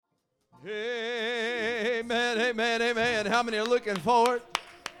Amen, amen, amen. How many are looking forward?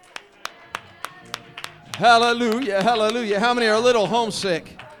 Hallelujah, hallelujah. How many are a little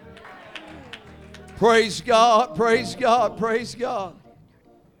homesick? Praise God, praise God, praise God.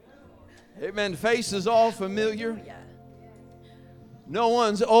 Amen. Faces all familiar. No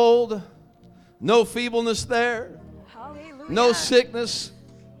one's old. No feebleness there. Hallelujah. No sickness.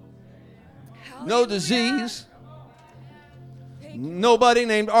 Hallelujah. No disease. Thank you. Nobody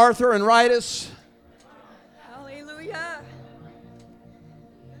named Arthur and Ritus. Hallelujah.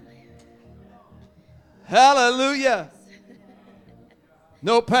 Hallelujah.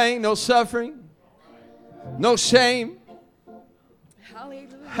 No pain, no suffering, no shame. Hallelujah.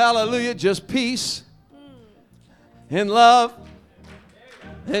 Hallelujah. Just peace and love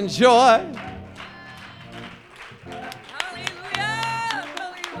and joy.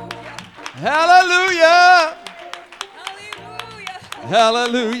 Hallelujah. Hallelujah.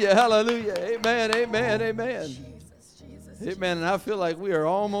 Hallelujah. Hallelujah. Hallelujah. Amen. Amen. Amen. Jesus. Amen. And I feel like we are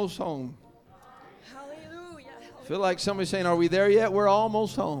almost home. Hallelujah. I feel like somebody's saying, are we there yet? We're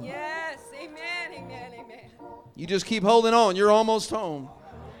almost home. Yes. Amen. You just keep holding on. You're almost home.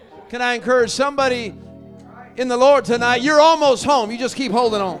 Can I encourage somebody in the Lord tonight? You're almost home. You just keep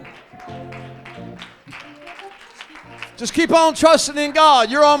holding on. Just keep on trusting in God.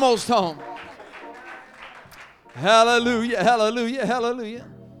 You're almost home. Hallelujah, hallelujah, hallelujah.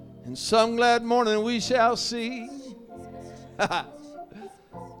 And some glad morning we shall see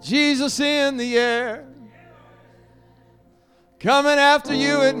Jesus in the air, coming after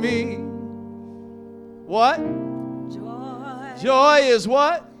you and me. What? Joy is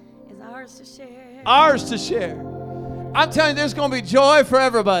what? Is ours to share. Ours to share. I'm telling you, there's going to be joy for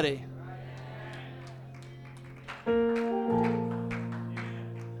everybody.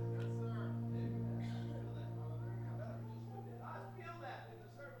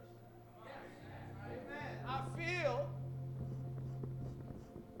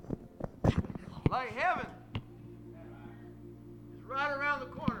 Like heaven is right around the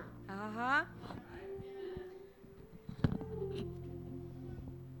corner. Uh-huh.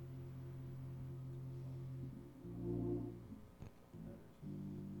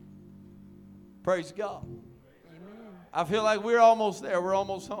 Praise God. Amen. I feel like we're almost there. We're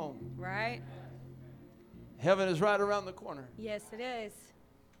almost home. Right? Heaven is right around the corner. Yes, it is.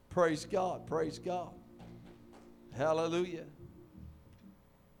 Praise God. Praise God. Hallelujah.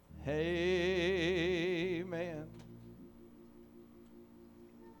 Amen.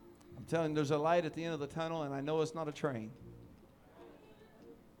 I'm telling you, there's a light at the end of the tunnel, and I know it's not a train.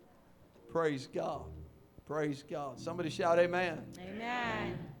 Praise God. Praise God. Somebody shout amen.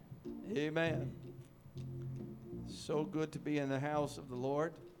 Amen. Amen. So good to be in the house of the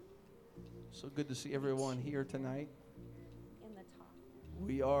Lord. So good to see everyone here tonight. In the top.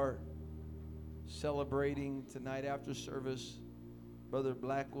 We are celebrating tonight after service Brother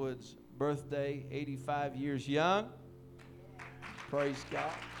Blackwood's birthday, 85 years young. Praise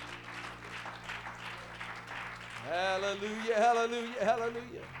God. Hallelujah, hallelujah,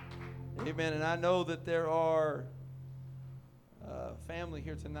 hallelujah. Amen. And I know that there are family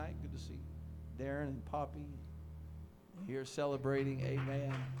here tonight. Good to see Darren and Poppy here celebrating.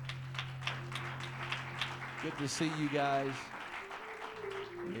 Amen. Good to see you guys.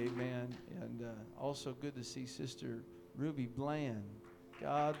 Amen. And also good to see Sister Ruby Bland.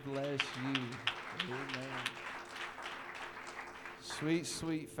 God bless you. Amen. Sweet,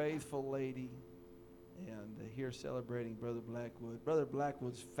 sweet, faithful lady. And here celebrating Brother Blackwood. Brother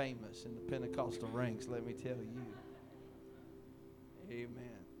Blackwood's famous in the Pentecostal ranks, let me tell you.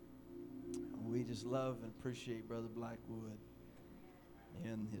 Amen. We just love and appreciate Brother Blackwood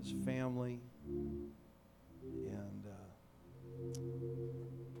and his family and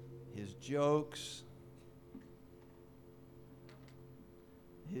his jokes,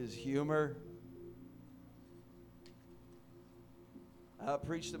 his humor. I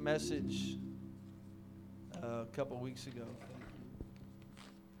preached a message a couple weeks ago.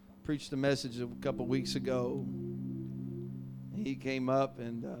 Preached a message a couple weeks ago. He came up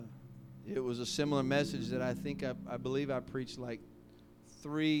and it was a similar message that I think I believe I preached like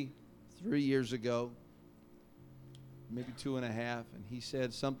three years ago, maybe 2.5, and he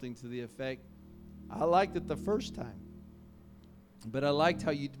said something to the effect, I liked it the first time, but I liked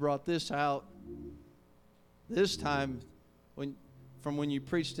how you brought this out this time from when you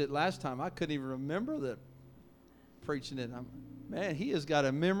preached it last time. I couldn't even remember that preaching it. Man, he has got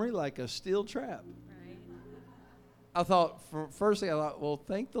a memory like a steel trap. Right. I thought, first thing I thought, well,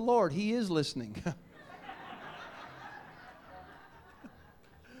 thank the Lord, he is listening.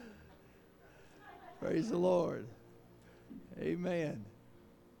 Praise the Lord. Amen.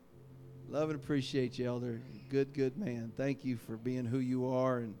 Love and appreciate you, Elder. Good man. Thank you for being who you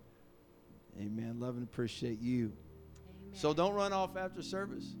are. And amen. Love and appreciate you. Amen. So don't run off after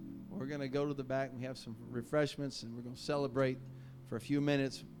service. We're going to go to the back and we have some refreshments and we're going to celebrate for a few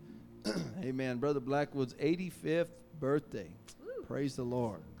minutes. Amen. Brother Blackwood's 85th birthday. Woo. Praise the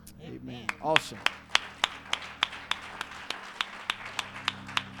Lord. Amen. Amen. Awesome.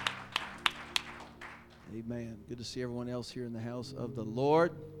 Amen. Good to see everyone else here in the house of the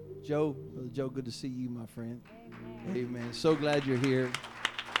Lord. Joe, Brother Joe, good to see you, my friend. Amen. Amen. So glad you're here.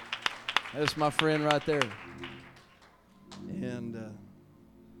 That's my friend right there. And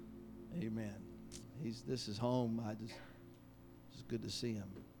amen. This is home. It's good to see him.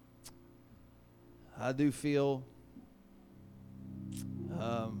 I do feel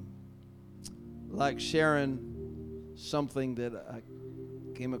like sharing something that I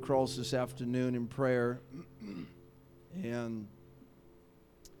came across this afternoon in prayer. And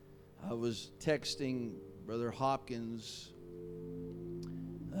I was texting Brother Hopkins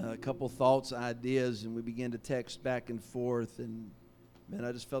a couple thoughts, ideas, and we began to text back and forth. And man,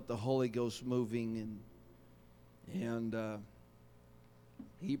 I just felt the Holy Ghost moving, and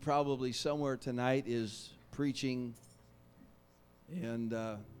he probably somewhere tonight is preaching, and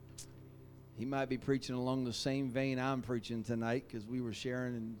he might be preaching along the same vein I'm preaching tonight, because we were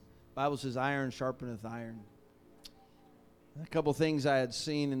sharing, and the Bible says iron sharpeneth iron. A couple things I had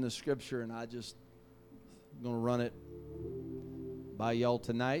seen in the scripture, and I'm going to run it by y'all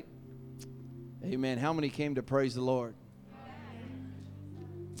tonight. Amen. How many came to praise the Lord?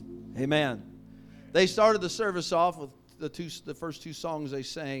 Amen. They started the service off with the first two songs they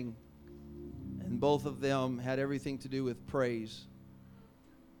sang, and both of them had everything to do with praise.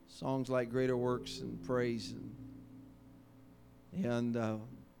 Songs like Greater Works and Praise. And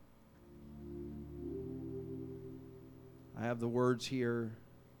I have the words here.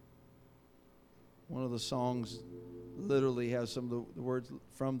 One of the songs literally has some of the words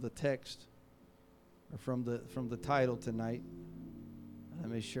from the text, or from the title tonight. I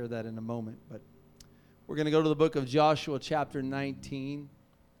may share that in a moment, but we're going to go to the book of Joshua chapter 19.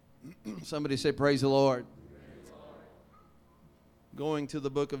 Somebody say praise the Lord. Praise the Lord. Going to the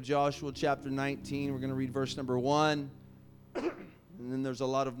book of Joshua chapter 19, we're going to read verse number 1. And then there's a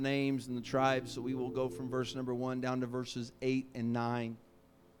lot of names in the tribes, so we will go from verse number 1 down to verses 8 and 9.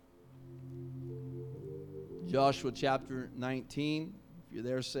 Joshua chapter 19. If you're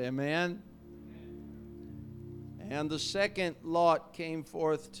there, say amen. And the second lot came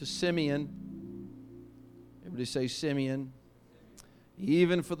forth to Simeon. Everybody say Simeon.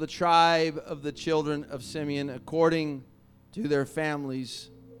 Even for the tribe of the children of Simeon, according to their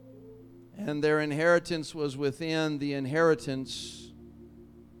families. And their inheritance was within the inheritance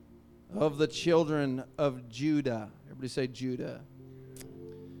of the children of Judah. Everybody say Judah.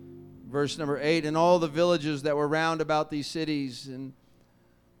 Verse number 8, and all the villages that were round about these cities, and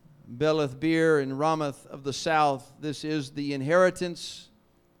Beleth-beer and Ramoth of the south, this is the inheritance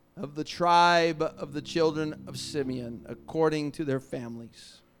of the tribe of the children of Simeon, according to their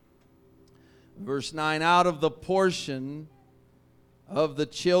families. Verse 9, out of the portion of the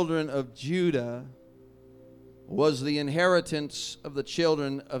children of Judah was the inheritance of the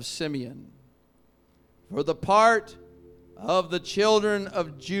children of Simeon. For the part of the children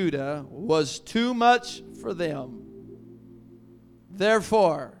of Judah was too much for them.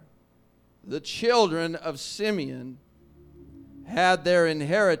 Therefore, the children of Simeon had their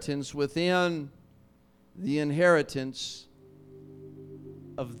inheritance within the inheritance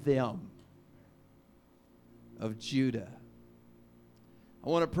of them, of Judah. I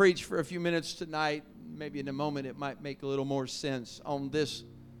want to preach for a few minutes tonight. Maybe in a moment it might make a little more sense on this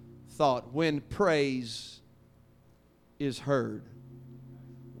thought. When praise is heard.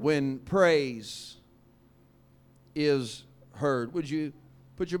 When praise is heard. Would you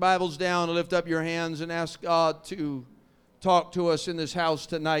put your Bibles down and lift up your hands and ask God to talk to us in this house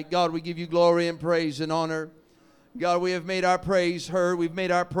tonight? God, we give you glory and praise and honor. God, we have made our praise heard. We've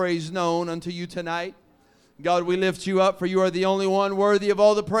made our praise known unto you tonight. God, we lift you up, for you are the only one worthy of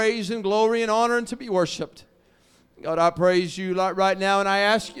all the praise and glory and honor and to be worshiped. God, I praise you right now, and I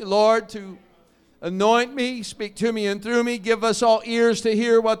ask you, Lord, to anoint me, speak to me and through me. Give us all ears to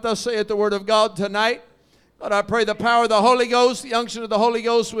hear what thus saith the word of God tonight. God, I pray the power of the Holy Ghost, the unction of the Holy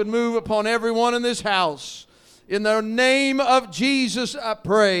Ghost would move upon everyone in this house. In the name of Jesus, I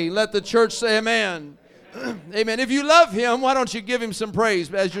pray. Let the church say amen. Amen. Amen. If you love him, why don't you give him some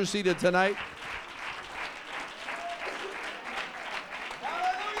praise as you're seated tonight?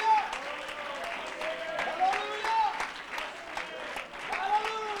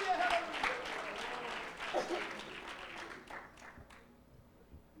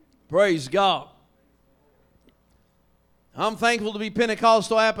 Praise God. I'm thankful to be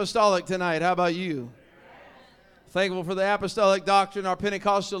Pentecostal apostolic tonight. How about you? Thankful for the apostolic doctrine, our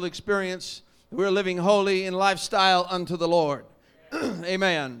Pentecostal experience. We're living holy in lifestyle unto the Lord.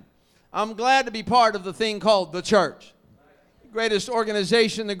 Amen. I'm glad to be part of the thing called the church. The greatest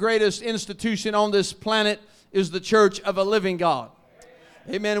organization, the greatest institution on this planet is the church of a living God.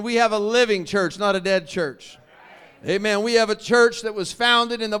 Amen. We have a living church, not a dead church. Amen. We have a church that was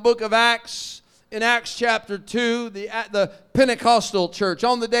founded in the book of Acts, in Acts chapter 2, the Pentecostal church,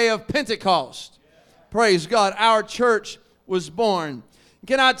 on the day of Pentecost. Praise God. Our church was born.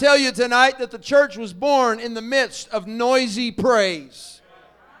 Can I tell you tonight that the church was born in the midst of noisy praise?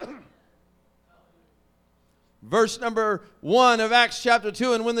 Verse number 1 of Acts chapter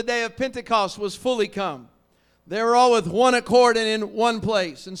 2, and when the day of Pentecost was fully come, they were all with one accord and in one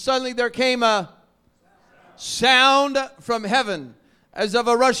place. And suddenly there came a sound from heaven as of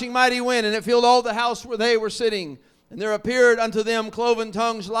a rushing mighty wind, and it filled all the house where they were sitting. And there appeared unto them cloven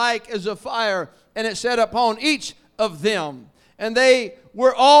tongues like as of fire, and it sat upon each of them. And they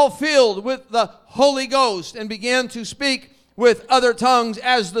were all filled with the Holy Ghost, and began to speak with other tongues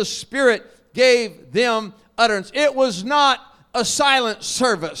as the Spirit gave them utterance. It was not a silent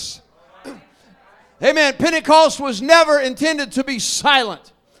service. Amen. Pentecost was never intended to be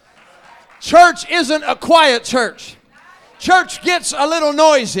silent. Church isn't a quiet church. Church gets a little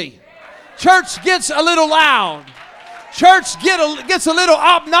noisy. Church gets a little loud. Church gets a little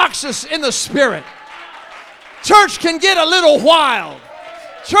obnoxious in the spirit. Church can get a little wild.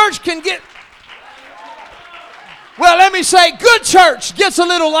 Church can get... Well, let me say, good church gets a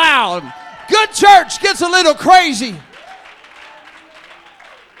little loud. Good church gets a little crazy.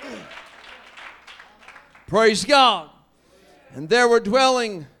 Praise God. And there were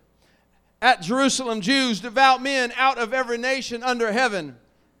dwelling at Jerusalem Jews, devout men out of every nation under heaven.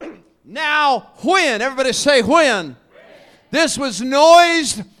 Now, when? Everybody say when. This was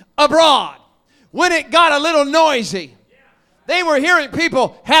noised abroad. When it got a little noisy. They were hearing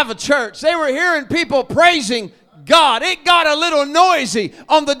people have a church. They were hearing people praising God. It got a little noisy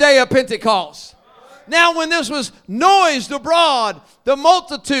on the day of Pentecost. Now when this was noised abroad, the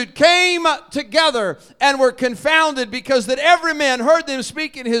multitude came together and were confounded, because that every man heard them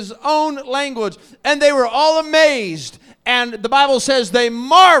speak in his own language. And they were all amazed. And the Bible says they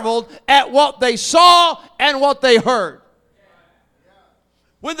marveled at what they saw and what they heard.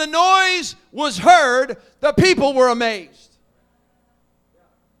 When the noise was heard, the people were amazed.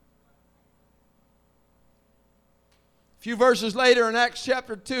 A few verses later in Acts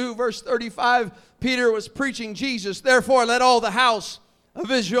chapter 2, verse 35, Peter was preaching Jesus. Therefore, let all the house of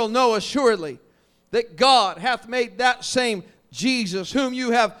Israel know assuredly that God hath made that same Jesus, whom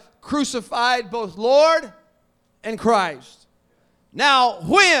you have crucified, both Lord and Christ. Now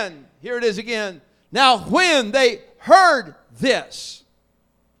when, here it is again, now when they heard this.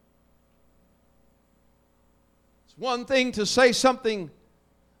 It's one thing to say something,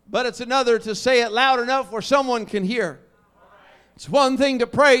 but it's another to say it loud enough where someone can hear. It's one thing to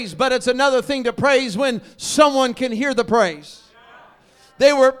praise, but it's another thing to praise when someone can hear the praise.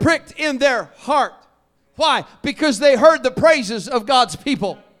 They were pricked in their heart. Why? Because they heard the praises of God's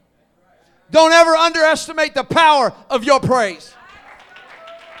people. Don't ever underestimate the power of your praise.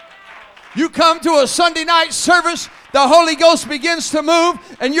 You come to a Sunday night service, the Holy Ghost begins to move,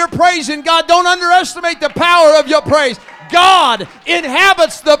 and you're praising God. Don't underestimate the power of your praise. God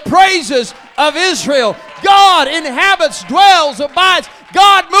inhabits the praises of Israel. God inhabits, dwells, abides.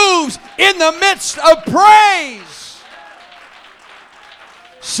 God moves in the midst of praise.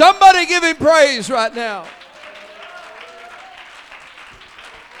 Somebody give him praise right now.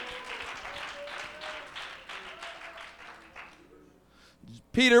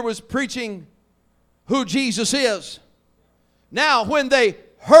 Peter was preaching who Jesus is. Now, when they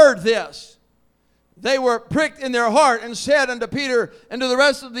heard this, they were pricked in their heart and said unto Peter and to the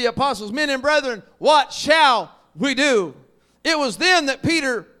rest of the apostles, Men and brethren, what shall we do? It was then that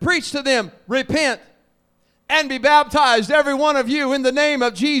Peter preached to them, Repent and be baptized, every one of you, in the name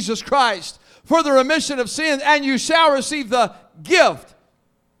of Jesus Christ, for the remission of sins, and you shall receive the gift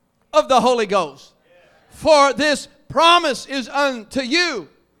of the Holy Ghost. For this promise is unto you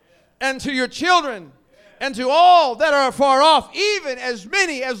and to your children and to all that are far off, even as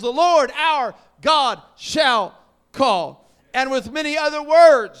many as the Lord our God shall call. And with many other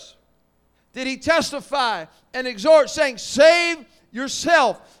words did he testify and exhort, saying, Save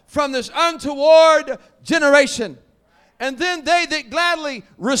yourself from this untoward generation. And then they that gladly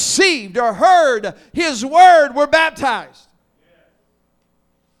received or heard his word were baptized.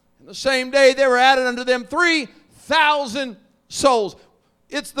 And the same day there were added unto them 3,000 souls.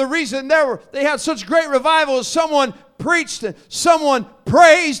 it's the reason they had such great revival is someone preached, someone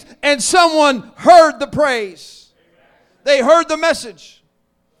praised, and someone heard the praise. They heard the message.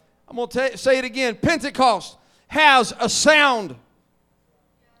 I'm going to say it again. Pentecost has a sound.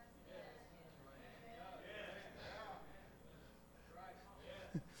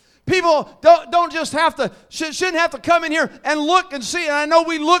 People don't just have to, shouldn't have to come in here and look and see. And I know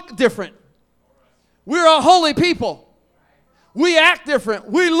we look different. We're a holy people. We act different.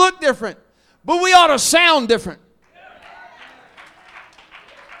 We look different. But we ought to sound different.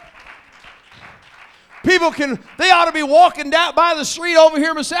 They ought to be walking down by the street over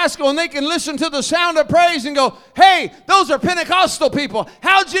here in Massasko, and they can listen to the sound of praise and go, hey, those are Pentecostal people.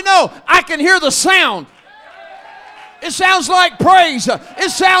 How'd you know? I can hear the sound. It sounds like praise. It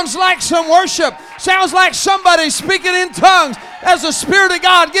sounds like some worship. Sounds like somebody speaking in tongues as the Spirit of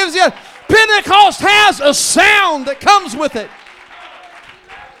God gives you. Pentecost has a sound that comes with it.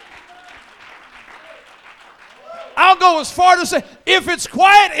 I'll go as far to say, if it's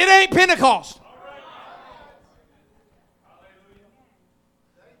quiet, it ain't Pentecost.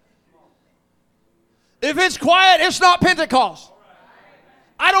 If it's quiet, it's not Pentecost.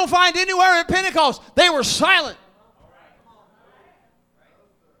 I don't find anywhere in Pentecost they were silent.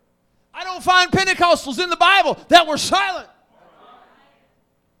 I don't find Pentecostals in the Bible that were silent.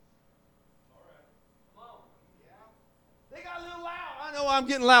 They got a little loud. I know I'm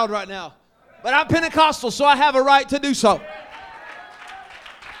getting loud right now. But I'm Pentecostal, so I have a right to do so.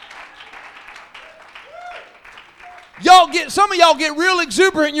 Some of y'all get real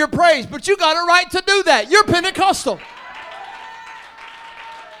exuberant in your praise, but you got a right to do that. You're Pentecostal.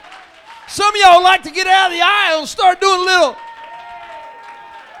 Some of y'all like to get out of the aisle and start doing a little.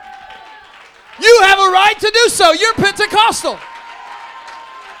 You have a right to do so. You're Pentecostal.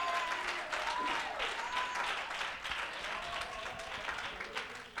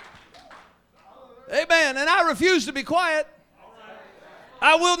 Amen. And I refuse to be quiet.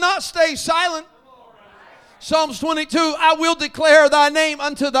 I will not stay silent. Psalms 22, I will declare thy name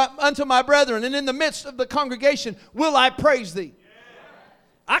unto my brethren, and in the midst of the congregation will I praise thee.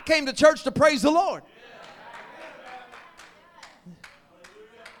 I came to church to praise the Lord.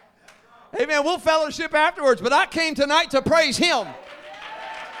 Amen. We'll fellowship afterwards, but I came tonight to praise Him.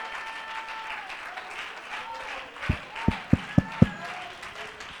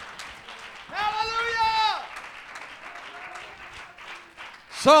 Hallelujah!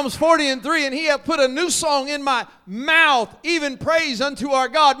 Psalms 40:3, and He hath put a new song in my mouth, even praise unto our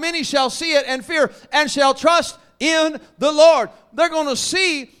God. Many shall see it and fear, and shall trust in the Lord. They're going to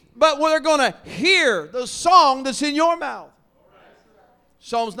see, but they're going to hear the song that's in your mouth.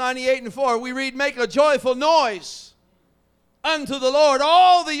 Psalms 98:4, we read, make a joyful noise unto the Lord,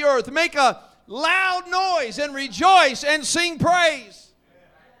 all the earth. Make a loud noise and rejoice and sing praise.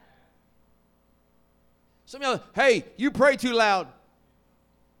 Some of y'all, hey, you pray too loud.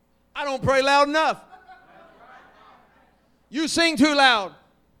 I don't pray loud enough. You sing too loud.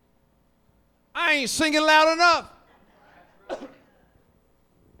 I ain't singing loud enough.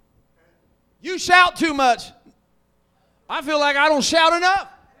 You shout too much. I feel like I don't shout enough.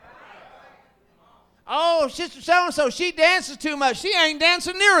 Oh, Sister so-and-so, she dances too much. She ain't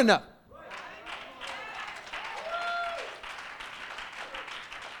dancing near enough.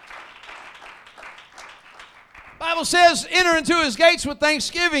 Bible says, enter into His gates with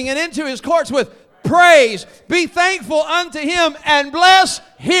thanksgiving and into His courts with praise. Be thankful unto Him and bless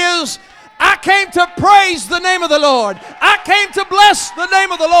His. I came to praise the name of the Lord. I came to bless the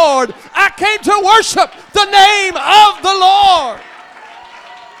name of the Lord. I came to worship the name of the Lord.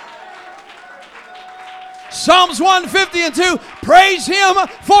 Psalms 150:2, praise Him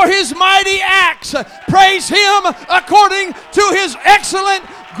for His mighty acts. Praise Him according to His excellent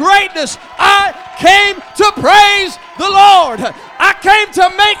greatness. I came to praise the Lord. I came to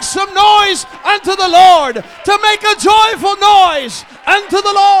make some noise unto the Lord, to make a joyful noise unto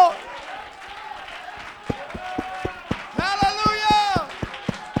the Lord. Hallelujah!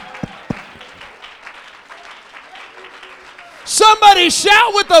 Somebody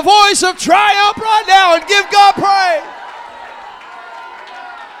shout with the voice of triumph right now and give God praise.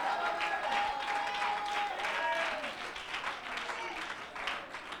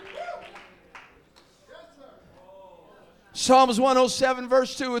 Psalms 107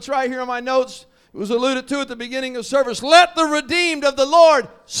 verse 2. It's right here in my notes. It was alluded to at the beginning of service. Let the redeemed of the Lord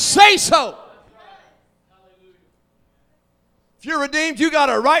say so. If you're redeemed, you got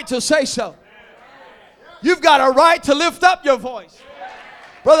a right to say so. You've got a right to lift up your voice.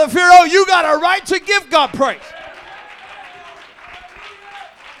 Brother Firo, you got a right to give God praise.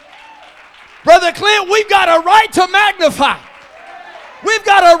 Brother Clint, we've got a right to magnify. We've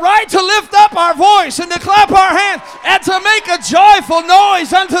got a right to lift up our voice and to clap our hands and to make a joyful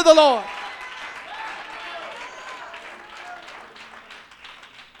noise unto the Lord.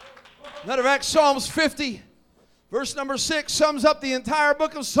 Matter of fact, Psalms 50, verse number 6 sums up the entire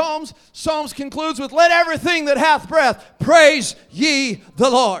book of Psalms. Psalms concludes with, let everything that hath breath praise ye the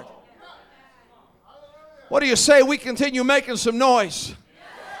Lord. What do you say? We continue making some noise.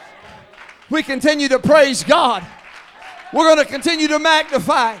 We continue to praise God. We're going to continue to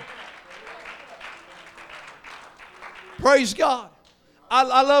magnify. Praise God.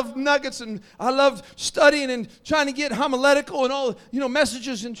 I love nuggets, and I love studying and trying to get homiletical and all,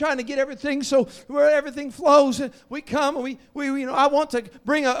 messages, and trying to get everything so where everything flows. And we come and we I want to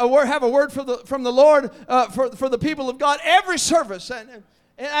bring a word, have a word from the Lord for the people of God every service.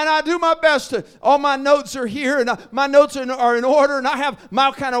 And I do my best to, all my notes are here, and my notes are in order, and I have my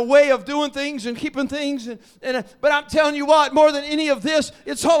kind of way of doing things and keeping things. But I'm telling you what, more than any of this,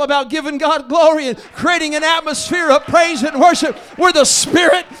 it's all about giving God glory and creating an atmosphere of praise and worship where the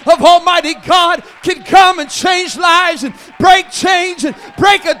Spirit of Almighty God can come and change lives and break chains and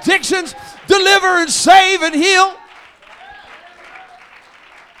break addictions, deliver and save and heal.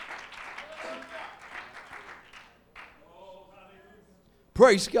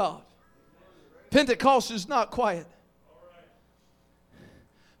 Praise God. Pentecost is not quiet.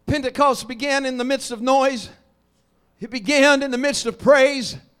 Pentecost began in the midst of noise. It began in the midst of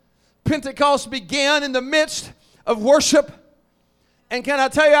praise. Pentecost began in the midst of worship. And can I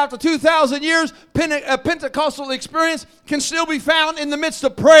tell you, after 2,000 years, a Pentecostal experience can still be found in the midst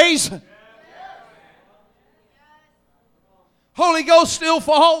of praise. Holy Ghost still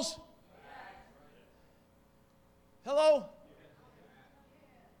falls. Hello?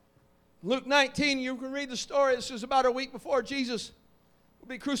 Luke 19, you can read the story. This is about a week before Jesus will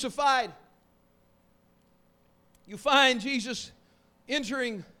be crucified. You find Jesus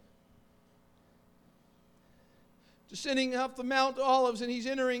entering, descending up the Mount Olives, and he's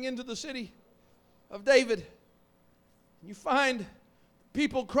entering into the city of David. You find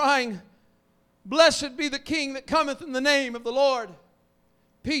people crying, blessed be the King that cometh in the name of the Lord.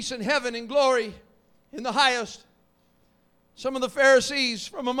 Peace in heaven and glory in the highest. Some of the Pharisees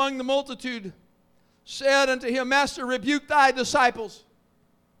from among the multitude said unto him, Master, rebuke thy disciples.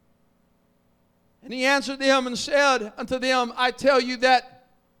 And he answered them and said unto them, I tell you that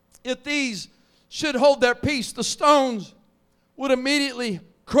if these should hold their peace, the stones would immediately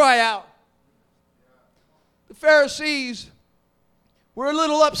cry out. The Pharisees were a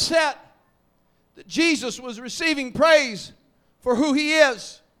little upset that Jesus was receiving praise for who he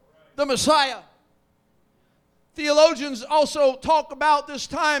is, the Messiah. Theologians also talk about this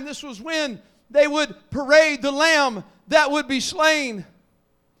time. This was when they would parade the lamb that would be slain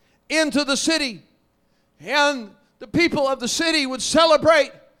into the city. And the people of the city would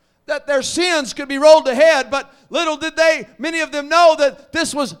celebrate that their sins could be rolled ahead. But little did many of them know that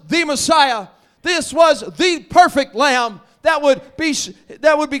this was the Messiah. This was the perfect lamb that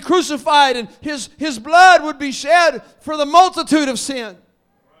would be crucified, and his blood would be shed for the multitude of sin.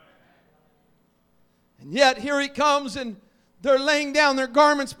 And yet here he comes, and they're laying down their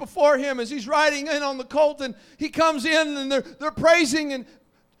garments before him as he's riding in on the colt, and he comes in, and they're praising, and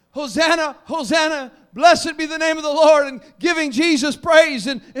Hosanna, Hosanna, blessed be the name of the Lord, and giving Jesus praise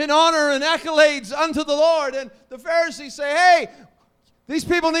and honor and accolades unto the Lord. And the Pharisees say, hey, these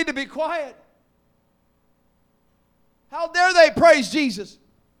people need to be quiet. How dare they praise Jesus?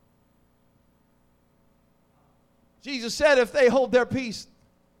 Jesus said, if they hold their peace,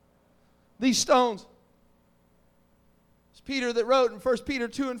 these stones. Peter that wrote in 1 Peter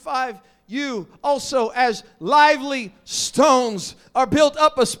 2 and 5, you also as lively stones are built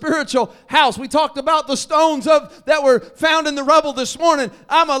up a spiritual house. We talked about the stones that were found in the rubble this morning.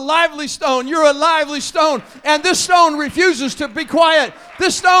 I'm a lively stone. You're a lively stone. And this stone refuses to be quiet.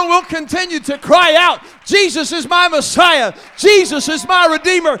 This stone will continue to cry out, Jesus is my Messiah. Jesus is my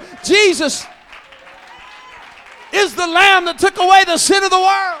Redeemer. Jesus is the Lamb that took away the sin of the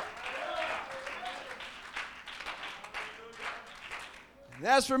world.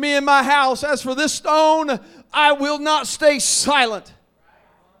 As for me and my house, as for this stone, I will not stay silent.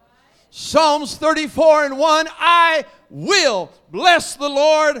 Psalms 34 and 1, I will bless the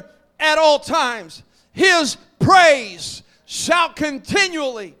Lord at all times. His praise shall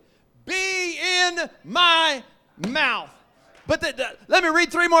continually be in my mouth. But let me read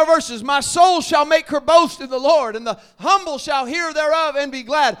 3 more verses. My soul shall make her boast in the Lord, and the humble shall hear thereof and be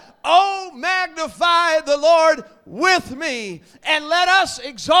glad. Oh, magnify the Lord with me, and let us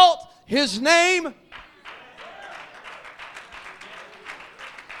exalt his name.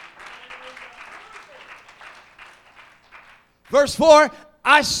 Verse 4,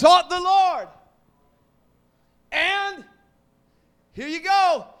 I sought the Lord. And, here you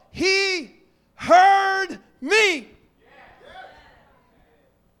go, He heard me.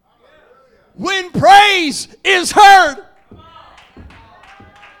 When praise is heard.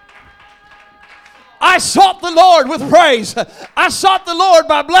 I sought the Lord with praise. I sought the Lord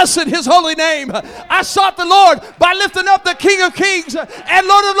by blessing His holy name. I sought the Lord by lifting up the King of Kings and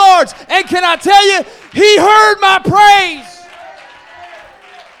Lord of Lords. And can I tell you, He heard my praise.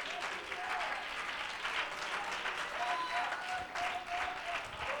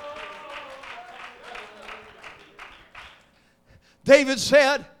 David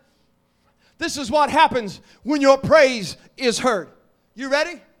said, this is what happens when your praise is heard. You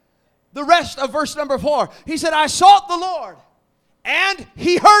ready? The rest of verse number 4. He said, I sought the Lord, and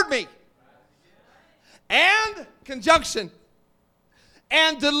He heard me. And, conjunction,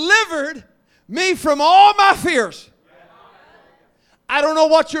 and delivered me from all my fears. I don't know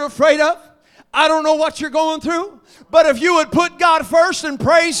what you're afraid of. I don't know what you're going through. But if you would put God first and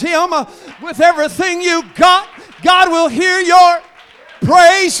praise Him with everything you got, God will hear your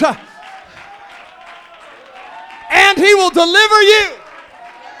praise. And He will deliver you.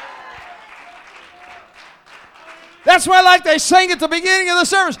 That's why, like they sang at the beginning of the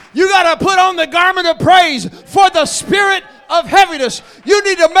service, you got to put on the garment of praise for the spirit of heaviness. You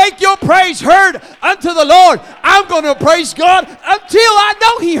need to make your praise heard unto the Lord. I'm going to praise God until I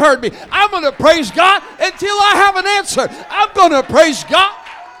know He heard me. I'm going to praise God until I have an answer. I'm going to praise God.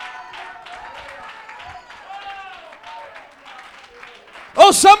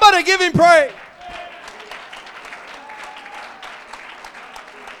 Oh, somebody give Him praise.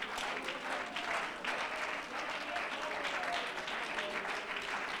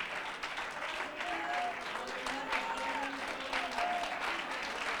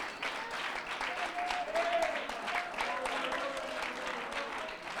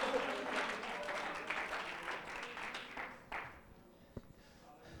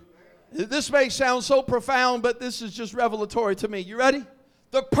 This may sound so profound, but this is just revelatory to me. You ready?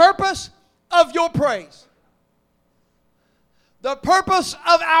 The purpose of your praise. The purpose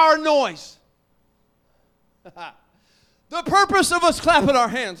of our noise. The purpose of us clapping our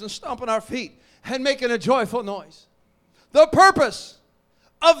hands and stomping our feet and making a joyful noise. The purpose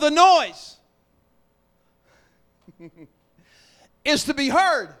of the noise is to be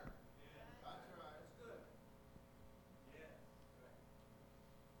heard.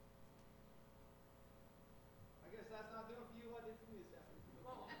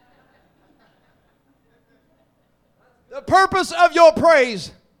 The purpose of your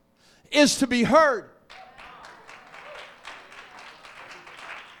praise is to be heard.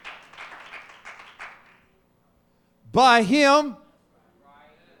 By Him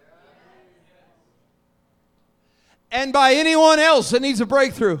and by anyone else that needs a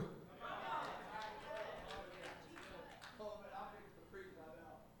breakthrough.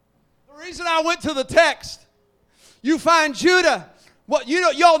 The reason I went to the text, you find Judah. What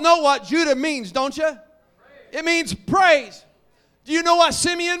y'all know what Judah means, don't you? It means praise. Do you know what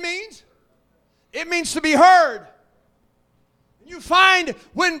Simeon means? It means to be heard. You find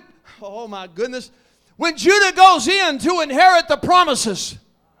when, oh my goodness, when Judah goes in to inherit the promises,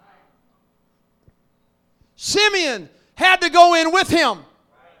 Simeon had to go in with him.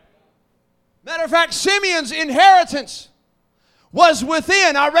 Matter of fact, Simeon's inheritance was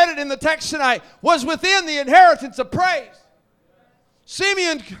within, I read it in the text tonight, was within the inheritance of praise.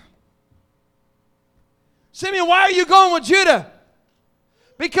 Simeon, why are you going with Judah?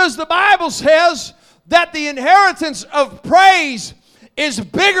 Because the Bible says that the inheritance of praise is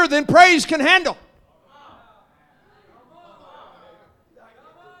bigger than praise can handle.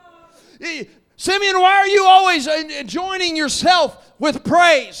 Simeon, why are you always joining yourself with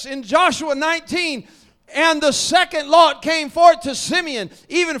praise? In Joshua 19, and the second lot came forth to Simeon,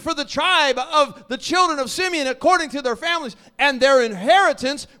 even for the tribe of the children of Simeon, according to their families, and their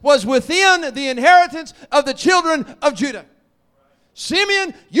inheritance was within the inheritance of the children of Judah.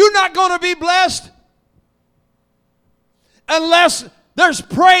 Simeon, you're not going to be blessed unless there's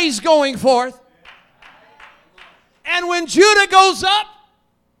praise going forth. And when Judah goes up,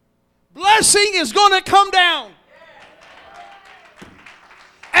 blessing is going to come down.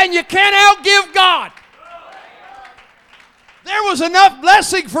 And you can't outgive God. There was enough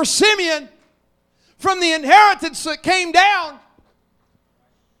blessing for Simeon from the inheritance that came down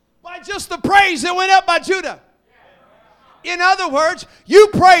by just the praise that went up by Judah. In other words, you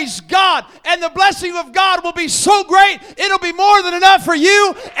praise God and the blessing of God will be so great, it'll be more than enough for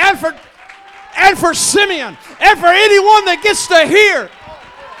you and for Simeon and for anyone that gets to hear.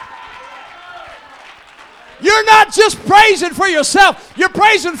 You're not just praising for yourself. You're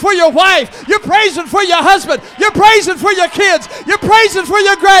praising for your wife. You're praising for your husband. You're praising for your kids. You're praising for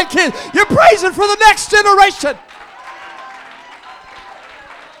your grandkids. You're praising for the next generation.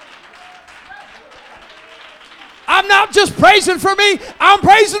 I'm not just praising for me. I'm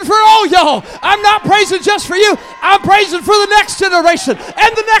praising for all y'all. I'm not praising just for you. I'm praising for the next generation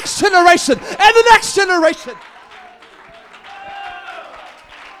and the next generation and the next generation.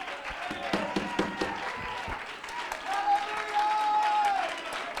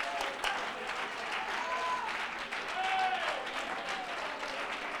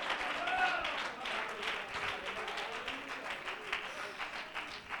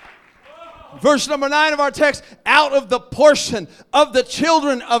 Verse number 9 of our text, out of the portion of the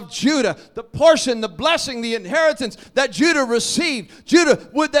children of Judah, the portion, the blessing, the inheritance that Judah received.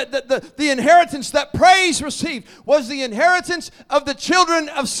 The inheritance that praise received was the inheritance of the children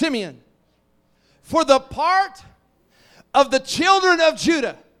of Simeon. For the part of the children of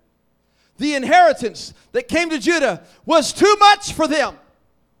Judah, the inheritance that came to Judah was too much for them.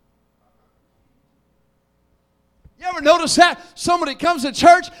 You ever notice that? Somebody comes to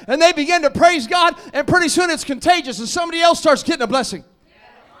church and they begin to praise God, and pretty soon it's contagious and somebody else starts getting a blessing.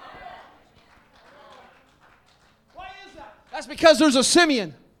 Why is that? That's because there's a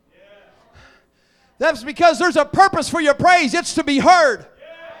Simeon. That's because there's a purpose for your praise. It's to be heard.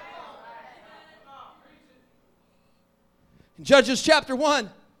 In Judges chapter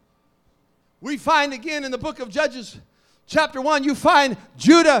 1, we find again in the book of Judges chapter 1, you find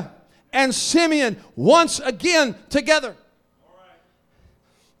Judah and Simeon once again together.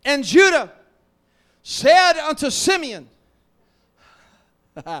 And Judah said unto Simeon,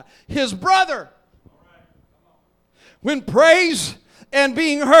 his brother, when praise and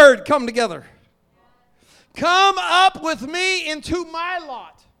being heard come together, come up with me into my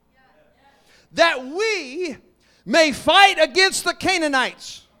lot, that we may fight against the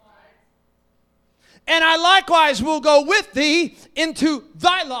Canaanites. And I likewise will go with thee into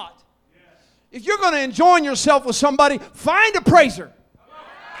thy lot. If you're going to enjoy yourself with somebody, find a praiser.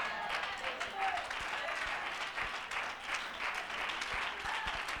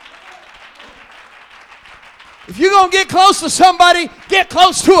 If you're going to get close to somebody, get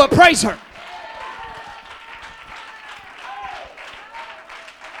close to a praiser.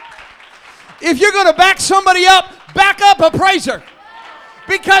 If you're going to back somebody up, back up a praiser.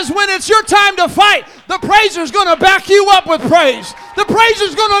 Because when it's your time to fight, the praiser's going to back you up with praise. The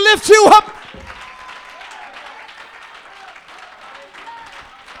praiser's going to lift you up.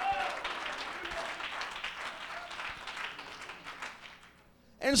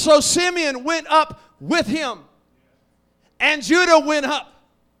 And so Simeon went up with him. And Judah went up.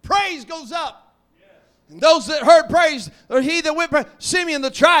 Praise goes up. And those that heard praise, or he that went, Simeon,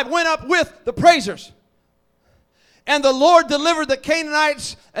 the tribe, went up with the praisers. And the Lord delivered the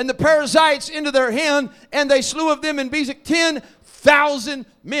Canaanites and the Perizzites into their hand, and they slew of them in Bezek 10,000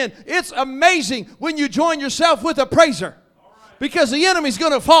 men. It's amazing when you join yourself with a praiser, because the enemy's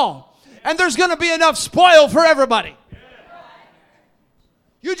going to fall. And there's going to be enough spoil for everybody.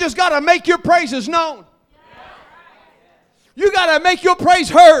 You just got to make your praises known. You got to make your praise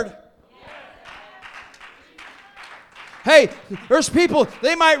heard. Hey, there's people,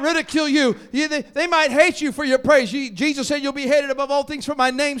 they might ridicule you. They might hate you for your praise. Jesus said you'll be hated above all things for my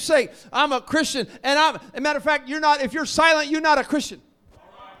name's sake. I'm a Christian. And as a matter of fact, you're not, if you're silent, you're not a Christian.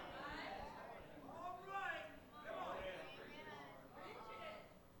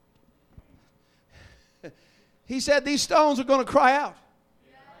 He said these stones are going to cry out.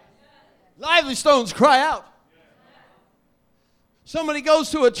 Lively stones cry out. Somebody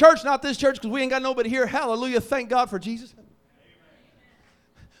goes to a church, not this church because we ain't got nobody here. Hallelujah. Thank God for Jesus.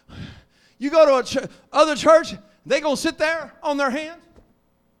 You go to other church, they going to sit there on their hands.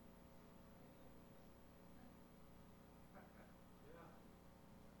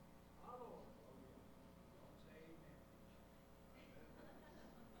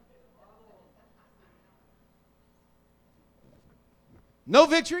 No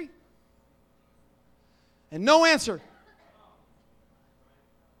victory and no answer.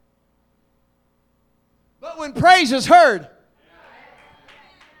 But when praise is heard,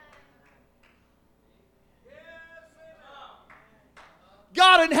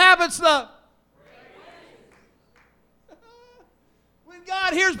 God inhabits the. When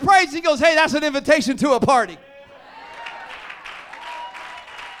God hears praise, He goes, hey, that's an invitation to a party.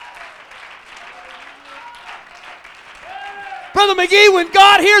 Brother McGee, when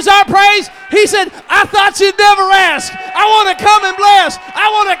God hears our praise, He said, I thought you'd never ask. I want to come and bless.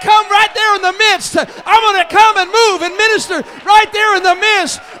 I want to come right there in the midst. I want to come and move and minister right there in the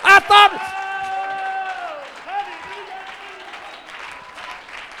midst. I thought,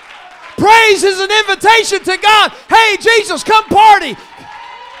 Praise is an invitation to God. Hey, Jesus, come party.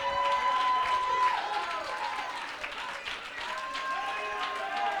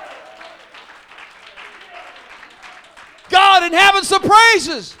 God inhabits the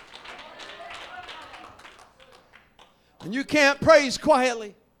praises. And you can't praise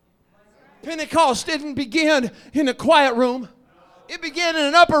quietly. Pentecost didn't begin in a quiet room. It began in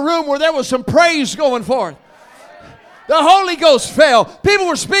an upper room where there was some praise going forth. The Holy Ghost fell. People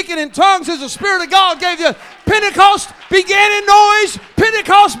were speaking in tongues as the Spirit of God gave you. Pentecost began in noise.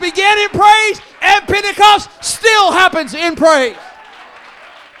 Pentecost began in praise. And Pentecost still happens in praise.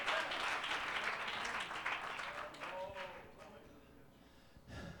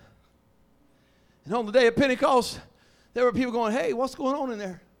 And on the day of Pentecost, there were people going, hey, what's going on in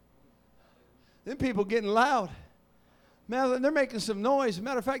there? Then people getting loud. Man, they're making some noise. As a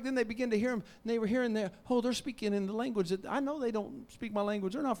matter of fact, then they began to hear them. And they were hearing they're speaking in the language that I know they don't speak my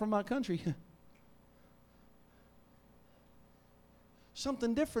language. They're not from my country.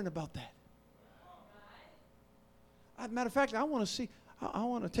 Something different about that. As a matter of fact, I want to see. I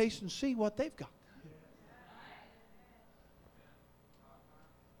want to taste and see what they've got.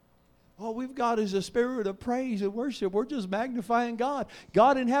 All we've got is a spirit of praise and worship. We're just magnifying God.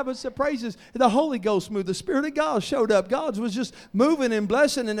 God inhabits the praises. The Holy Ghost moved. The Spirit of God showed up. God was just moving and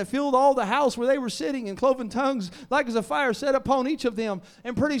blessing, and it filled all the house where they were sitting, and cloven tongues like as a fire set upon each of them.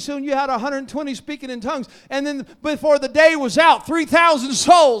 And pretty soon you had 120 speaking in tongues. And then before the day was out, 3,000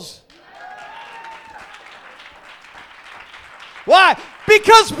 souls. Why?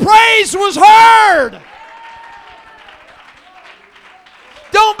 Because praise was heard.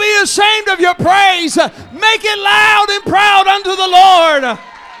 Don't be ashamed of your praise. Make it loud and proud unto the Lord.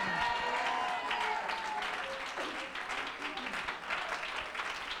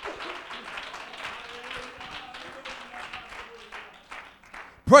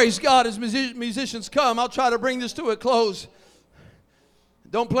 Praise God as musicians come. I'll try to bring this to a close.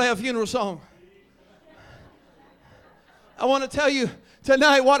 Don't play a funeral song. I want to tell you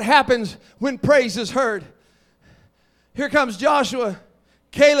tonight what happens when praise is heard. Here comes Joshua,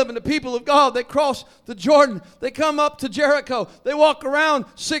 Caleb, and the people of God. They cross the Jordan. They come up to Jericho. They walk around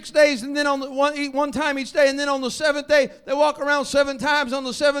 6 days, and then on one time each day. And then on the seventh day, they walk around 7 times on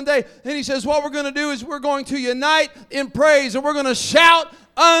the seventh day. And he says, what we're going to do is we're going to unite in praise, and we're going to shout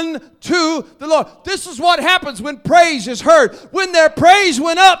unto the Lord. This is what happens when praise is heard. When their praise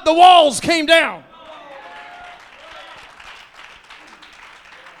went up, the walls came down.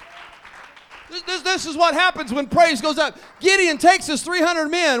 This is what happens when praise goes up. Gideon takes his 300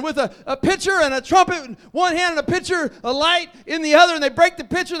 men with a pitcher and a trumpet in one hand and a pitcher, a light in the other, and they break the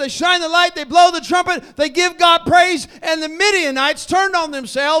pitcher, they shine the light, they blow the trumpet, they give God praise, and the Midianites turned on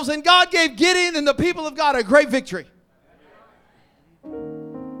themselves, and God gave Gideon and the people of God a great victory.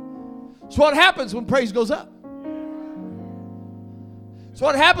 It's what happens when praise goes up. It's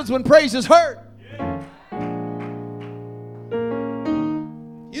what happens when praise is heard.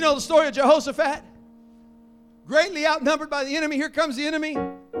 You know the story of Jehoshaphat? Greatly outnumbered by the enemy. Here comes the enemy.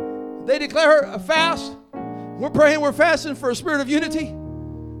 They declare a fast. We're praying, we're fasting for a spirit of unity.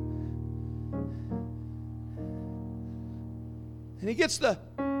 And he gets the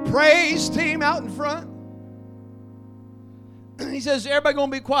praise team out in front. He says, everybody going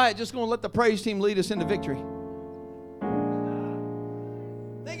to be quiet. Just going to let the praise team lead us into victory.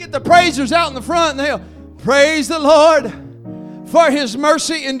 They get the praisers out in the front and they'll praise the Lord, for his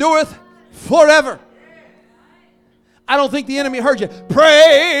mercy endureth forever. I don't think the enemy heard you.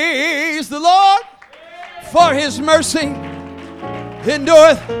 Praise the Lord, for his mercy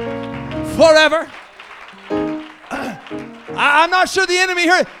endureth forever. I'm not sure the enemy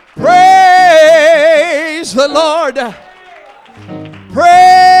heard. Praise the Lord. Praise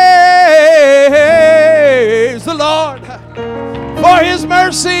the Lord, for his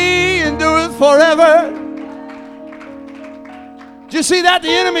mercy endureth forever. Did you see that? The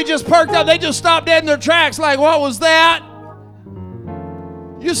enemy just perked up. They just stopped dead in their tracks like, what was that?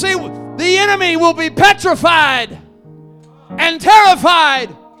 You see, the enemy will be petrified and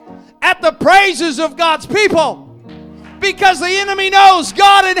terrified at the praises of God's people because the enemy knows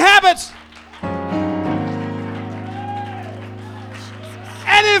God inhabits.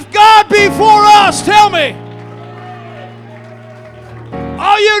 And if God be for us, tell me,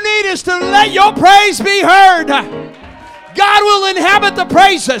 all you need is to let your praise be heard. God will inhabit the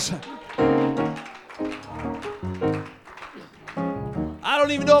praises. I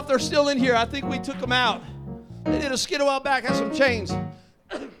don't even know if they're still in here. I think we took them out. They did a skit a while back, had some chains.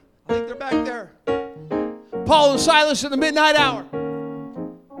 I think they're back there. Paul and Silas in the midnight hour.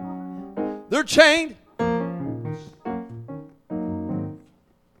 They're chained.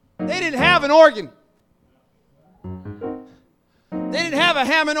 They didn't have an organ. They didn't have a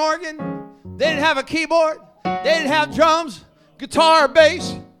Hammond organ. They didn't have a keyboard. They didn't have drums, guitar, or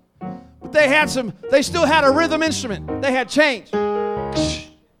bass. But they still had a rhythm instrument. They had change.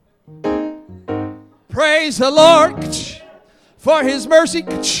 Praise the Lord, for his mercy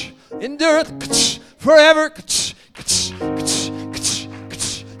endureth forever.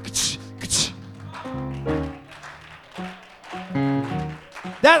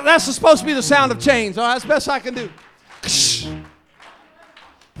 That's supposed to be the sound of chains. All right, that's the best I can do.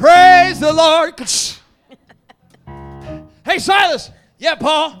 Praise the Lord. Hey, Silas. Yeah,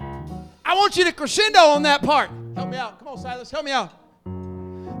 Paul. I want you to crescendo on that part. Help me out. Come on, Silas. Help me out.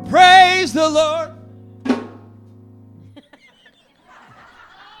 Praise the Lord.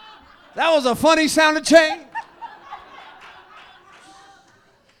 That was a funny sound of chain.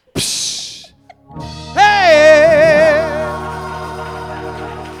 Hey.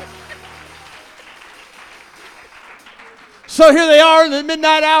 So here they are in the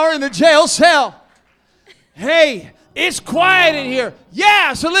midnight hour in the jail cell. Hey, it's quiet in here.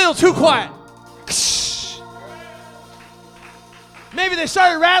 Yeah, it's a little too quiet. Maybe they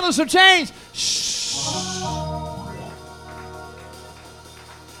started rattling some chains.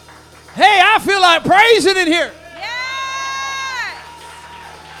 Hey, I feel like praising in here. Yes.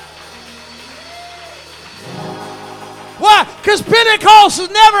 Why? Because Pentecost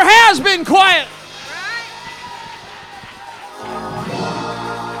never has been quiet.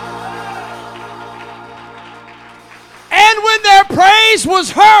 And when their praise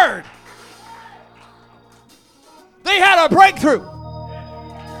was heard, they had a breakthrough.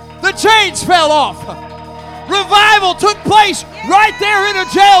 The chains fell off. Revival took place right there in a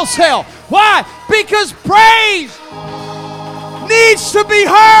jail cell. Why? Because praise needs to be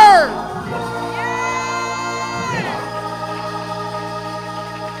heard.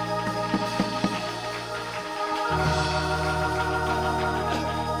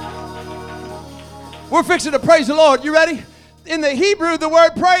 We're fixing to praise the Lord. You ready? In the Hebrew, the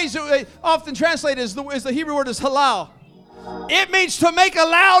word praise, often translated as the Hebrew word is halal. It means to make a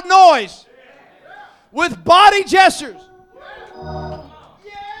loud noise with body gestures.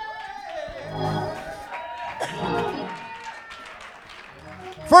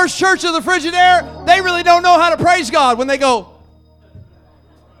 First Church of the Frigidaire, they really don't know how to praise God when they go.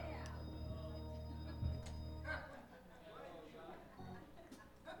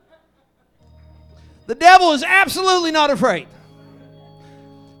 The devil is absolutely not afraid.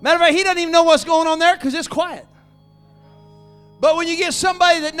 Matter of fact, he doesn't even know what's going on there because it's quiet. But when you get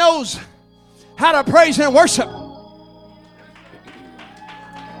somebody that knows how to praise and worship,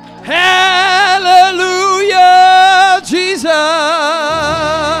 hallelujah, Jesus.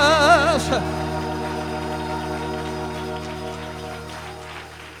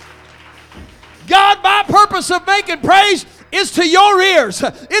 God, my purpose of making praise is to your ears.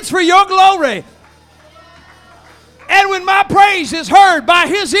 It's for your glory. And when my praise is heard by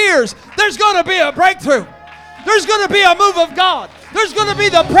his ears, there's going to be a breakthrough. There's going to be a move of God. There's going to be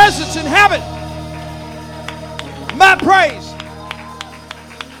the presence in heaven. My praise.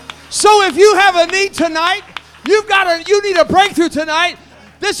 So if you have a need tonight, you need a breakthrough tonight,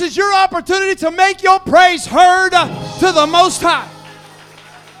 this is your opportunity to make your praise heard to the Most High.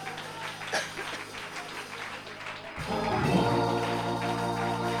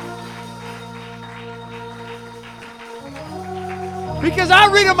 Because I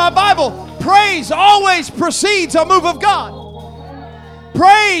read in my Bible, praise always precedes a move of God.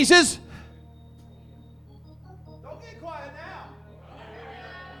 Praise is... Don't get quiet now.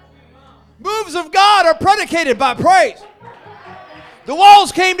 Moves of God are predicated by praise. The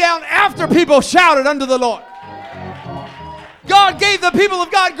walls came down after people shouted unto the Lord. God gave the people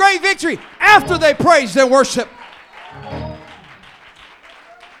of God great victory after they praised and worshiped.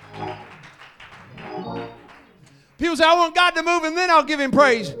 People say, I want God to move and then I'll give him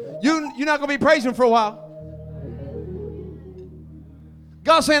praise. You're not going to be praising for a while.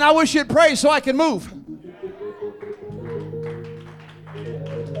 God's saying, I wish you'd praise so I can move.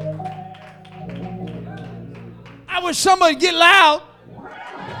 I wish somebody would get loud.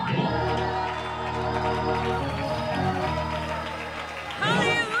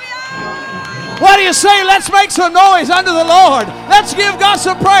 Hallelujah. What do you say? Let's make some noise unto the Lord. Let's give God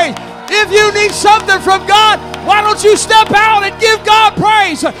some praise. If you need something from God, why don't you step out and give God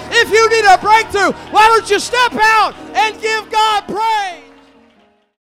praise? If you need a breakthrough, why don't you step out and give God praise?